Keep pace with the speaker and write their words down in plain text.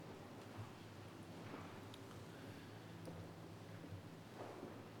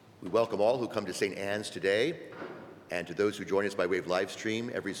welcome all who come to St. Anne's today, and to those who join us by way of live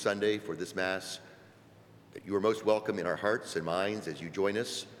stream every Sunday for this Mass, that you are most welcome in our hearts and minds as you join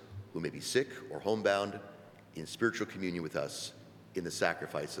us, who may be sick or homebound, in spiritual communion with us in the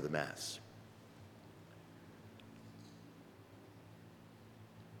sacrifice of the Mass.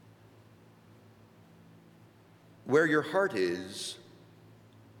 Where your heart is,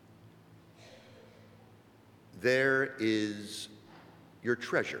 there is your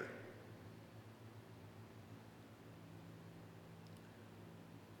treasure.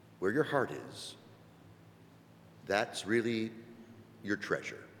 Where your heart is, that's really your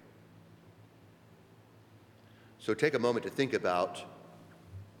treasure. So take a moment to think about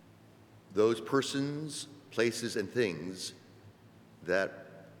those persons, places, and things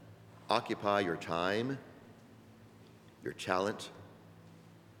that occupy your time, your talent,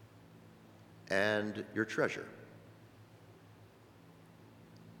 and your treasure.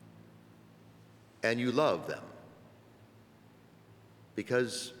 And you love them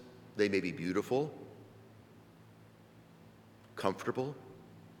because they may be beautiful, comfortable,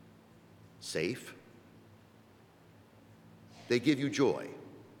 safe. They give you joy,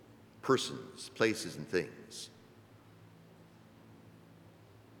 persons, places, and things.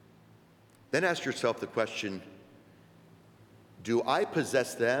 Then ask yourself the question, do I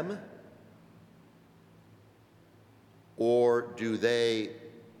possess them, or do they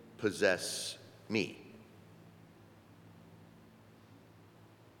possess me?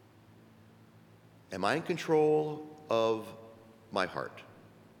 Am I in control of my heart?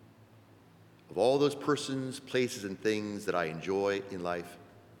 Of all those persons, places, and things that I enjoy in life,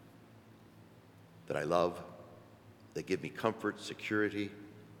 that I love, that give me comfort, security?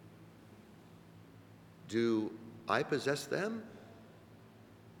 Do I possess them,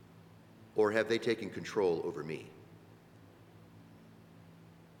 or have they taken control over me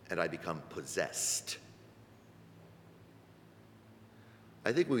and I become possessed?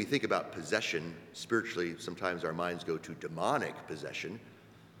 I think when we think about possession spiritually, sometimes our minds go to demonic possession.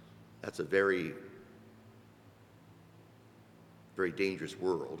 That's a very, very dangerous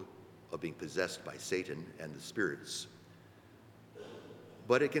world of being possessed by Satan and the spirits.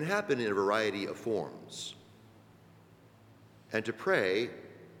 But it can happen in a variety of forms. And to pray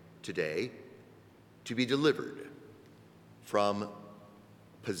today to be delivered from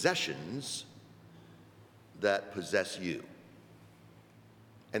possessions that possess you.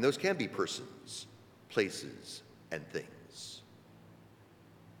 And those can be persons, places, and things.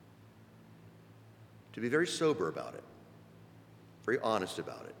 To be very sober about it, very honest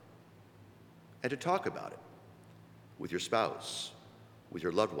about it, and to talk about it with your spouse, with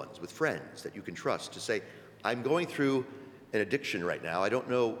your loved ones, with friends that you can trust, to say, I'm going through an addiction right now. I don't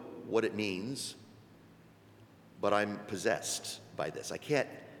know what it means, but I'm possessed by this. I can't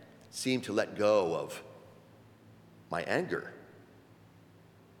seem to let go of my anger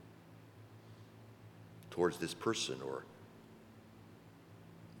towards this person or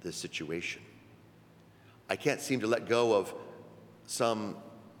this situation. I can't seem to let go of some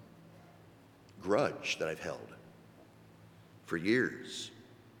grudge that I've held for years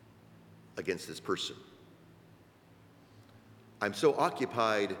against this person. I'm so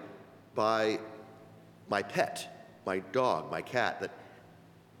occupied by my pet, my dog, my cat, that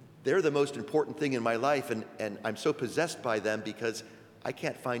they're the most important thing in my life, and I'm so possessed by them because I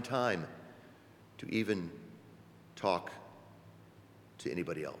can't find time to even talk to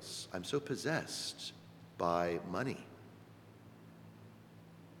anybody else. I'm so possessed by money.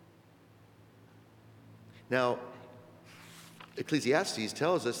 Now, Ecclesiastes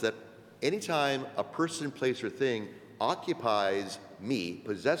tells us that anytime a person, place, or thing occupies me,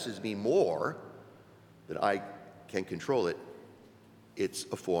 possesses me more than I can control it, it's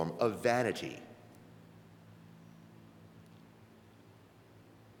a form of vanity.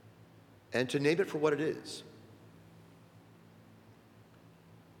 And to name it for what it is,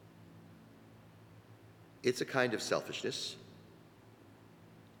 it's a kind of selfishness.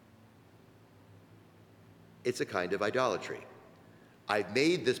 It's a kind of idolatry. I've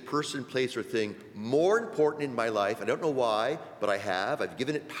made this person, place, or thing more important in my life. I don't know why, but I have. I've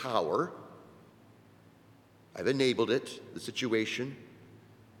given it power. I've enabled it, the situation,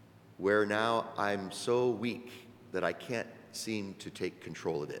 where now I'm so weak that I can't seem to take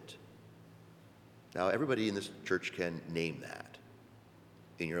control of it. Now, everybody in this church can name that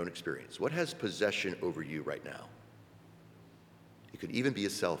in your own experience. What has possession over you right now? It could even be a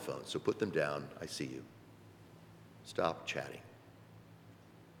cell phone, so put them down. I see you. Stop chatting.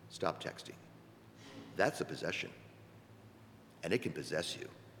 Stop texting. That's a possession, and it can possess you.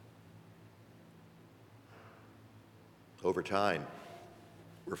 Over time,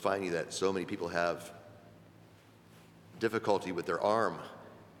 We're finding that so many people have difficulty with their arm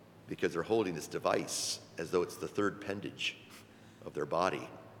because they're holding this device as though it's the third appendage of their body.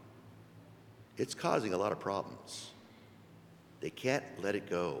 It's causing a lot of problems. They can't let it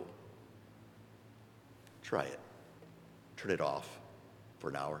go. Try it. Turn it off for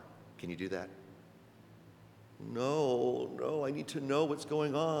an hour. Can you do that? No, I need to know what's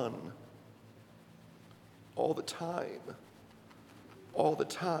going on. All the time. All the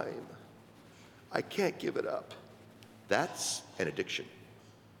time. I can't give it up. That's an addiction.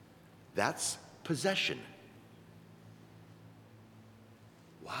 That's possession.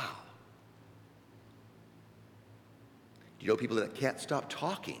 Wow. Do you know people that can't stop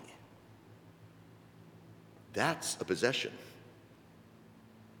talking? That's a possession.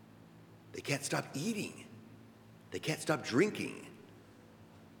 They can't stop eating. They can't stop drinking.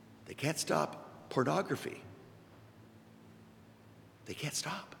 They can't stop pornography. They can't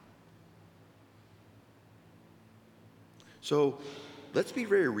stop. So let's be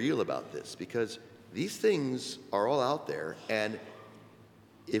very real about this, because these things are all out there, and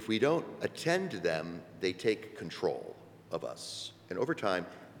if we don't attend to them, they take control of us. And over time,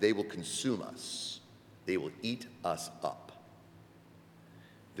 they will consume us. They will eat us up.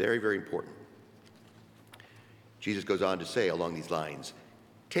 Very, very important. Jesus goes on to say along these lines,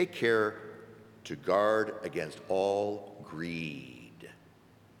 take care to guard against all greed.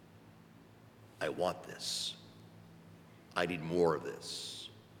 I want this. I need more of this.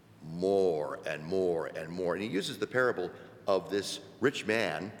 More and more and more. And he uses the parable of this rich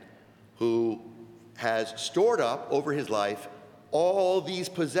man who has stored up over his life all these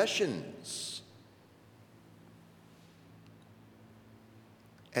possessions.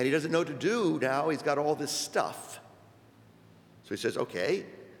 And he doesn't know what to do now. He's got all this stuff. So he says, okay,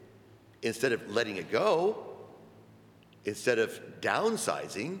 instead of letting it go, instead of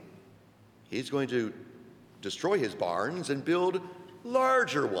downsizing, he's going to destroy his barns and build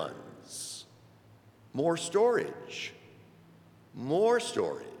larger ones. More storage. More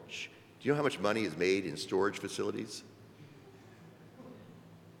storage. Do you know how much money is made in storage facilities?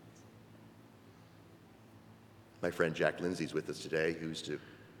 My friend Jack Lindsay's with us today, who used to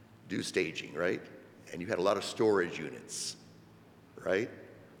do staging, right? And you had a lot of storage units, right?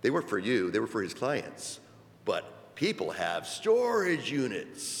 They weren't for you, they were for his clients. But people have storage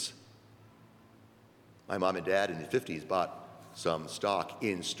units. My mom and dad in the 50s bought some stock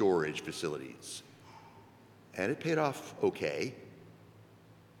in storage facilities. And it paid off okay.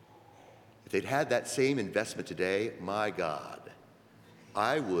 If they'd had that same investment today, my God,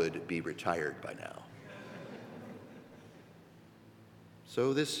 I would be retired by now.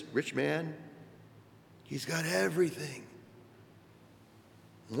 So this rich man, he's got everything.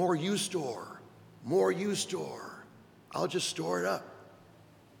 More you store, more you store. I'll just store it up.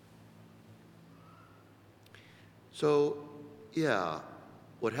 So, yeah,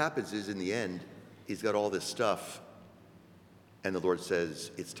 what happens is in the end, he's got all this stuff, and the Lord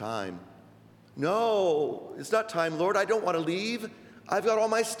says, it's time. No, it's not time, Lord. I don't want to leave. I've got all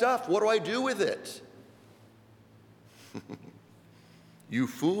my stuff. What do I do with it? You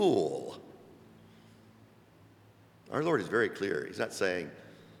fool. Our Lord is very clear. He's not saying,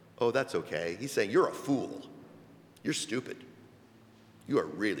 oh, that's okay. He's saying, you're a fool. You're stupid. You are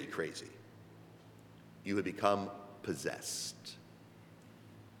really crazy. You have become possessed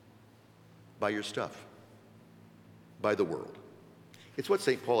by your stuff, by the world. It's what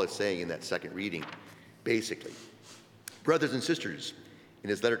St. Paul is saying in that second reading, basically. Brothers and sisters, in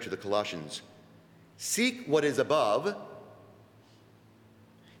his letter to the Colossians, seek what is above.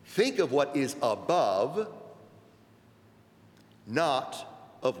 Think of what is above,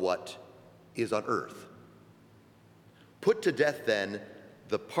 not of what is on earth. Put to death, then,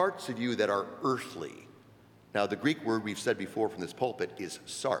 the parts of you that are earthly. Now, the Greek word we've said before from this pulpit is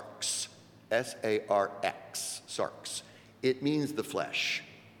sarx, S-A-R-X, sarx. It means the flesh,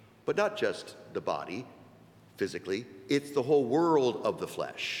 but not just the body, physically. It's the whole world of the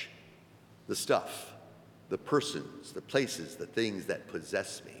flesh, the stuff, the persons, the places, the things that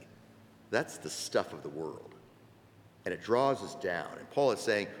possess me. That's the stuff of the world. And it draws us down. And Paul is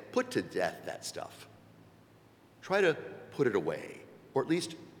saying, put to death that stuff. Try to put it away, or at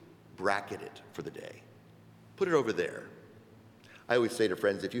least bracket it for the day. Put it over there. I always say to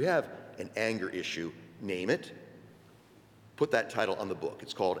friends, if you have an anger issue, name it. Put that title on the book.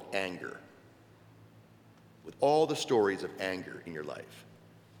 It's called Anger. With all the stories of anger in your life.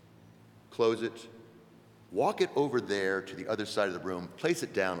 Close it. Walk it over there to the other side of the room. Place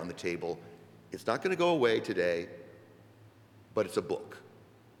it down on the table. It's not going to go away today, but it's a book.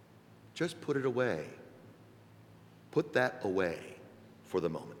 Just put it away. Put that away for the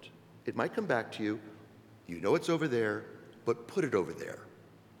moment. It might come back to you. You know it's over there, but put it over there.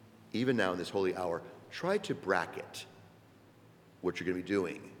 Even now in this holy hour, try to bracket what you're going to be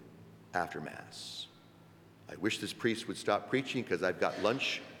doing after Mass. I wish this priest would stop preaching because I've got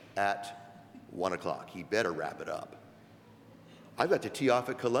lunch at 1 o'clock. He better wrap it up. I've got to tee off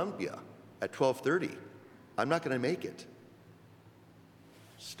at Columbia at 12:30. I'm not going to make it.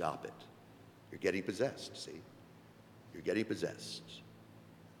 Stop it. You're getting possessed, see? You're getting possessed.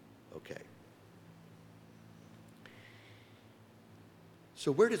 Okay.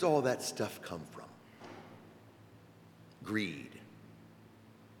 So where does all that stuff come from? Greed.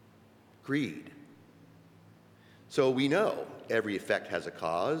 Greed. So we know every effect has a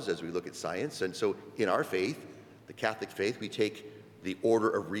cause as we look at science. And so in our faith, the Catholic faith, we take the order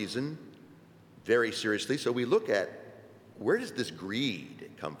of reason very seriously. So we look at where does this greed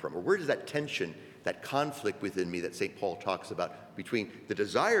come from? Or where does that tension, that conflict within me that St. Paul talks about between the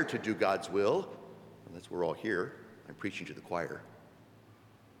desire to do God's will, and that's we're all here, I'm preaching to the choir,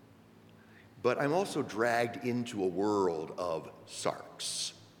 but I'm also dragged into a world of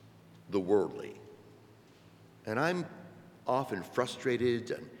sarx, the worldly. And I'm often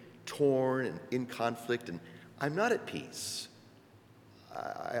frustrated and torn and in conflict, and I'm not at peace.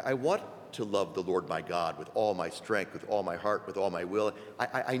 I want to love the Lord my God with all my strength, with all my heart, with all my will.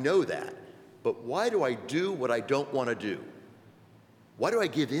 I know that. But why do I do what I don't want to do? Why do I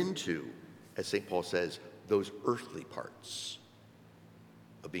give in to, as St. Paul says, those earthly parts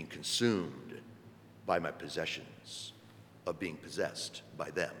of being consumed by my possessions, of being possessed by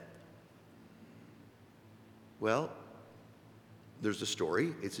them? Well, there's a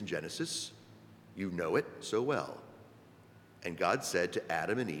story. It's in Genesis. You know it so well. And God said to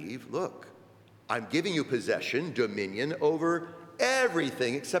Adam and Eve, look, I'm giving you possession, dominion over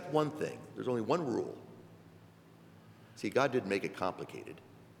everything except one thing. There's only one rule. See, God didn't make it complicated.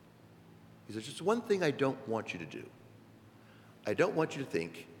 He says, just one thing I don't want you to do. I don't want you to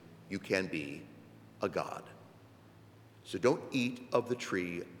think you can be a god. So don't eat of the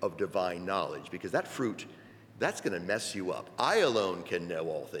tree of divine knowledge, because that fruit, that's going to mess you up. I alone can know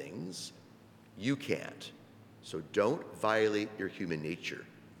all things. You can't. So don't violate your human nature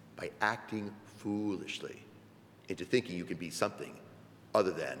by acting foolishly into thinking you can be something other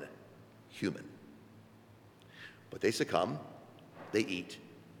than human. But they succumb, they eat,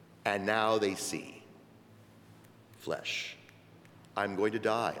 and now they see flesh. I'm going to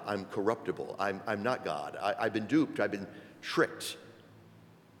die. I'm corruptible. I'm not God. I've been duped. I've been tricked.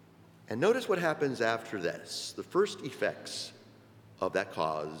 And notice what happens after this. The first effects of that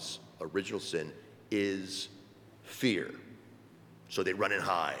cause, original sin, is fear. So they run and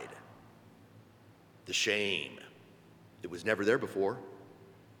hide. The shame. It was never there before.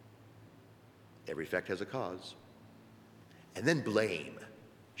 Every effect has a cause. And then blame.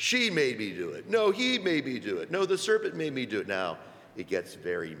 She made me do it. No, he made me do it. No, the serpent made me do it. Now, it gets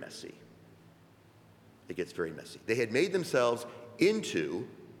very messy. It gets very messy. They had made themselves into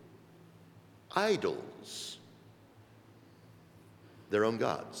idols, their own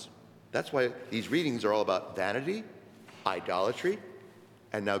gods. That's why these readings are all about vanity, idolatry,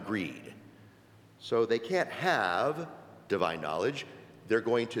 and now greed. So they can't have divine knowledge. They're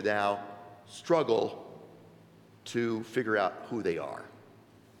going to now struggle to figure out who they are.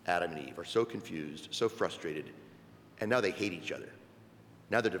 Adam and Eve are so confused, so frustrated, and now they hate each other.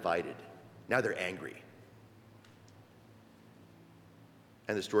 Now they're divided. Now they're angry.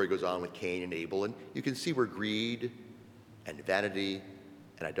 And the story goes on with Cain and Abel, and you can see where greed and vanity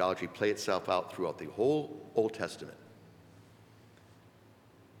and idolatry play itself out throughout the whole Old Testament.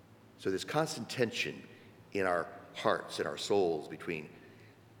 So there's constant tension in our hearts and our souls between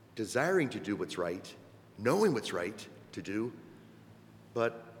desiring to do what's right, knowing what's right to do,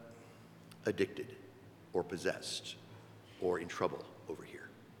 but addicted or possessed or in trouble over here.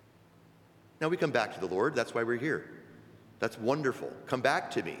 Now we come back to the Lord. That's why we're here. That's wonderful. Come back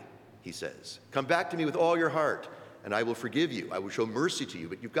to me, he says. Come back to me with all your heart, and I will forgive you. I will show mercy to you,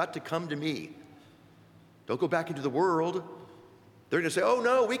 but you've got to come to me. Don't go back into the world. They're going to say, oh,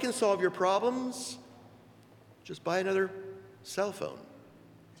 no, we can solve your problems. Just buy another cell phone.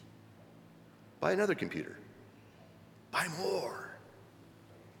 Buy another computer. Buy more.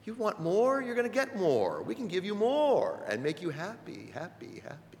 You want more? You're going to get more. We can give you more and make you happy, happy,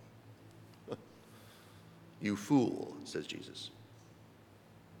 happy. You fool, says Jesus.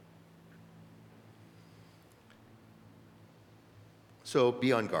 So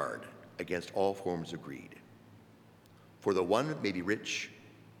be on guard against all forms of greed. For though one may be rich,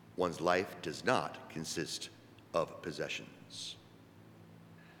 one's life does not consist of possessions.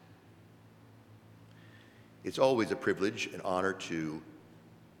 It's always a privilege and honor to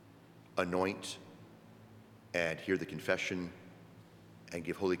anoint and hear the confession and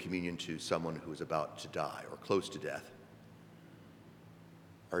give Holy Communion to someone who is about to die or close to death.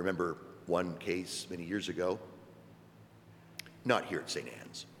 I remember one case many years ago, not here at St.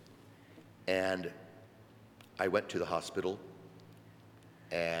 Anne's, and I went to the hospital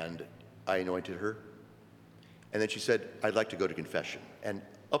and I anointed her, and then she said, "I'd like to go to confession." And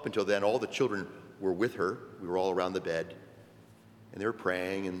up until then, all the children were with her. We were all around the bed, and they were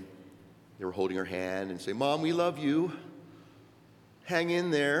praying, and they were holding her hand and saying, "Mom, we love you. Hang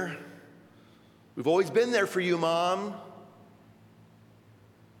in there. We've always been there for you, Mom."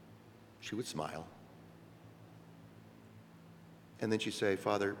 She would smile. And then she'd say,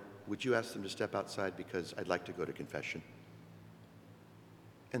 "Father, would you ask them to step outside because I'd like to go to confession?"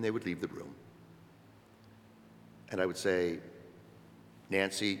 And they would leave the room. And I would say,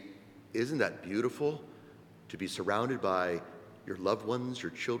 "Nancy, isn't that beautiful to be surrounded by your loved ones,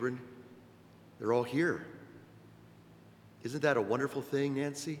 your children? They're all here. Isn't that a wonderful thing,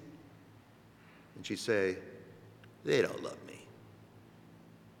 Nancy?" And she'd say, "They don't love me.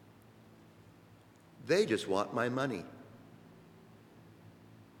 They just want my money.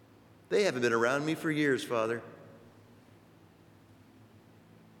 They haven't been around me for years, Father."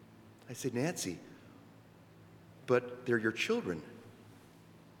 I said, "Nancy, but they're your children."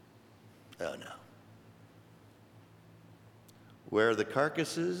 "Oh, no. Where the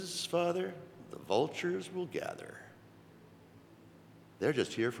carcasses, Father, the vultures will gather. They're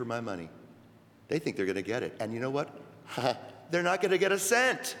just here for my money. They think they're going to get it. And you know what? They're not going to get a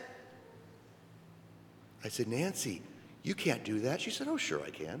cent." I said, "Nancy, you can't do that." She said, "Oh, sure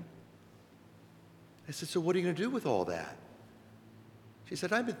I can." I said, "So what are you going to do with all that?" She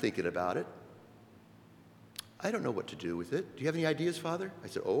said, "I've been thinking about it. I don't know what to do with it. Do you have any ideas, Father?" I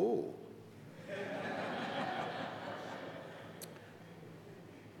said, "Oh."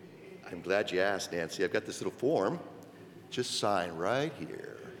 "I'm glad you asked, Nancy. I've got this little form. Just sign right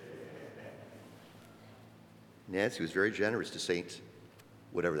here." Nancy was very generous to Saint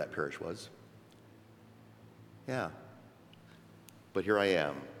whatever that parish was. Yeah. But here I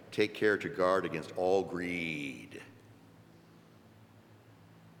am. Take care to guard against all greed.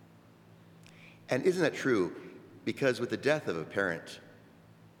 And isn't that true? Because with the death of a parent,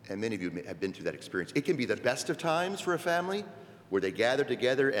 and many of you have been through that experience, it can be the best of times for a family where they gather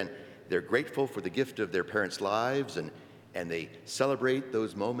together and they're grateful for the gift of their parents' lives, and they celebrate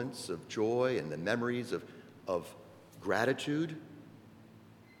those moments of joy and the memories of gratitude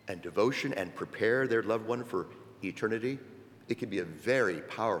and devotion and prepare their loved one for eternity. It can be a very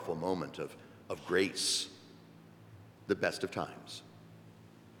powerful moment of grace, the best of times.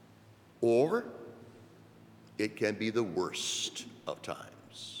 Or it can be the worst of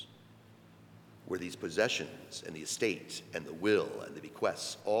times, where these possessions and the estate and the will and the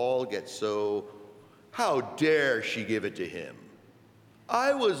bequests all get so, how dare she give it to him?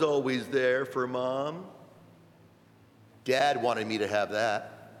 I was always there for Mom. Dad wanted me to have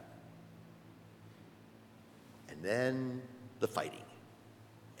that. And then the fighting.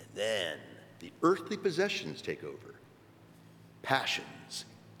 And then the earthly possessions take over. Passions,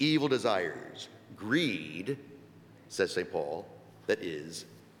 evil desires, greed, says St. Paul, that is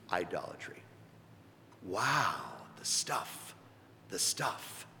idolatry. Wow, the stuff that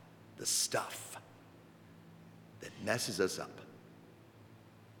messes us up.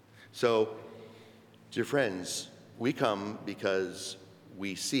 So, dear friends, we come because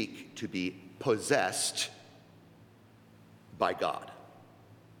we seek to be possessed by God.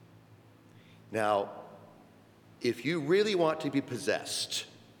 Now, if you really want to be possessed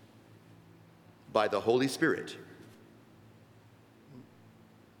by the Holy Spirit,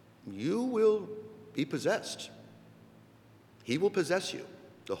 you will be possessed. He will possess you.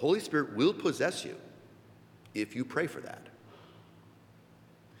 The Holy Spirit will possess you if you pray for that.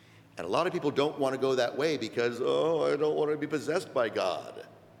 And a lot of people don't want to go that way because, I don't want to be possessed by God.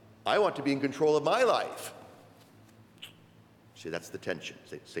 I want to be in control of my life. See, that's the tension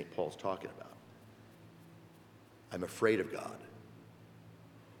St. Paul's talking about. I'm afraid of God.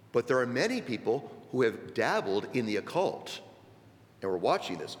 But there are many people who have dabbled in the occult, and we're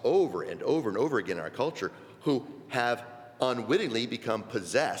watching this over and over and over again in our culture, who have unwittingly become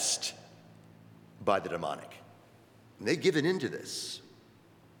possessed by the demonic. And they've given into this.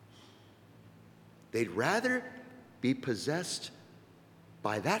 They'd rather be possessed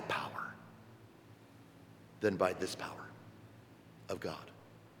by that power than by this power of God.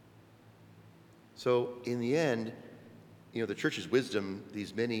 So in the end, the church's wisdom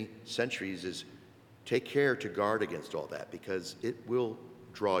these many centuries is take care to guard against all that, because it will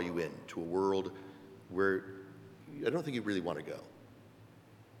draw you into a world where I don't think you really want to go.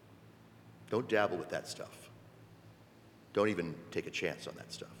 Don't dabble with that stuff. Don't even take a chance on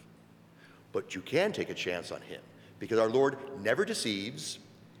that stuff. But you can take a chance on him, because our Lord never deceives,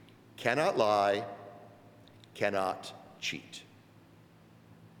 cannot lie, cannot cheat.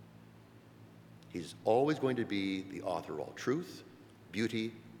 He's always going to be the author of all truth,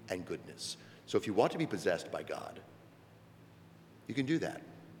 beauty, and goodness. So if you want to be possessed by God, you can do that.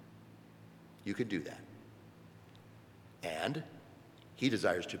 You can do that. And he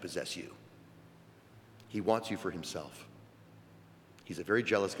desires to possess you. He wants you for himself. He's a very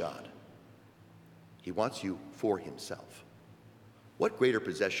jealous God. He wants you for himself. What greater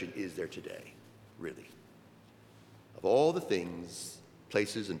possession is there today, really? Of all the things,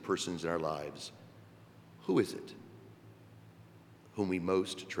 places, and persons in our lives, who is it whom we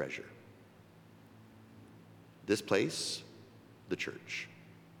most treasure? This place, the church.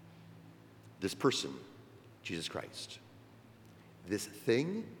 This person, Jesus Christ. This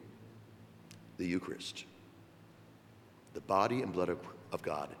thing, the Eucharist. The body and blood of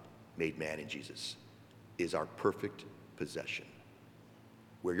God made man in Jesus is our perfect possession.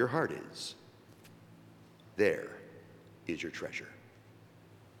 Where your heart is, there is your treasure.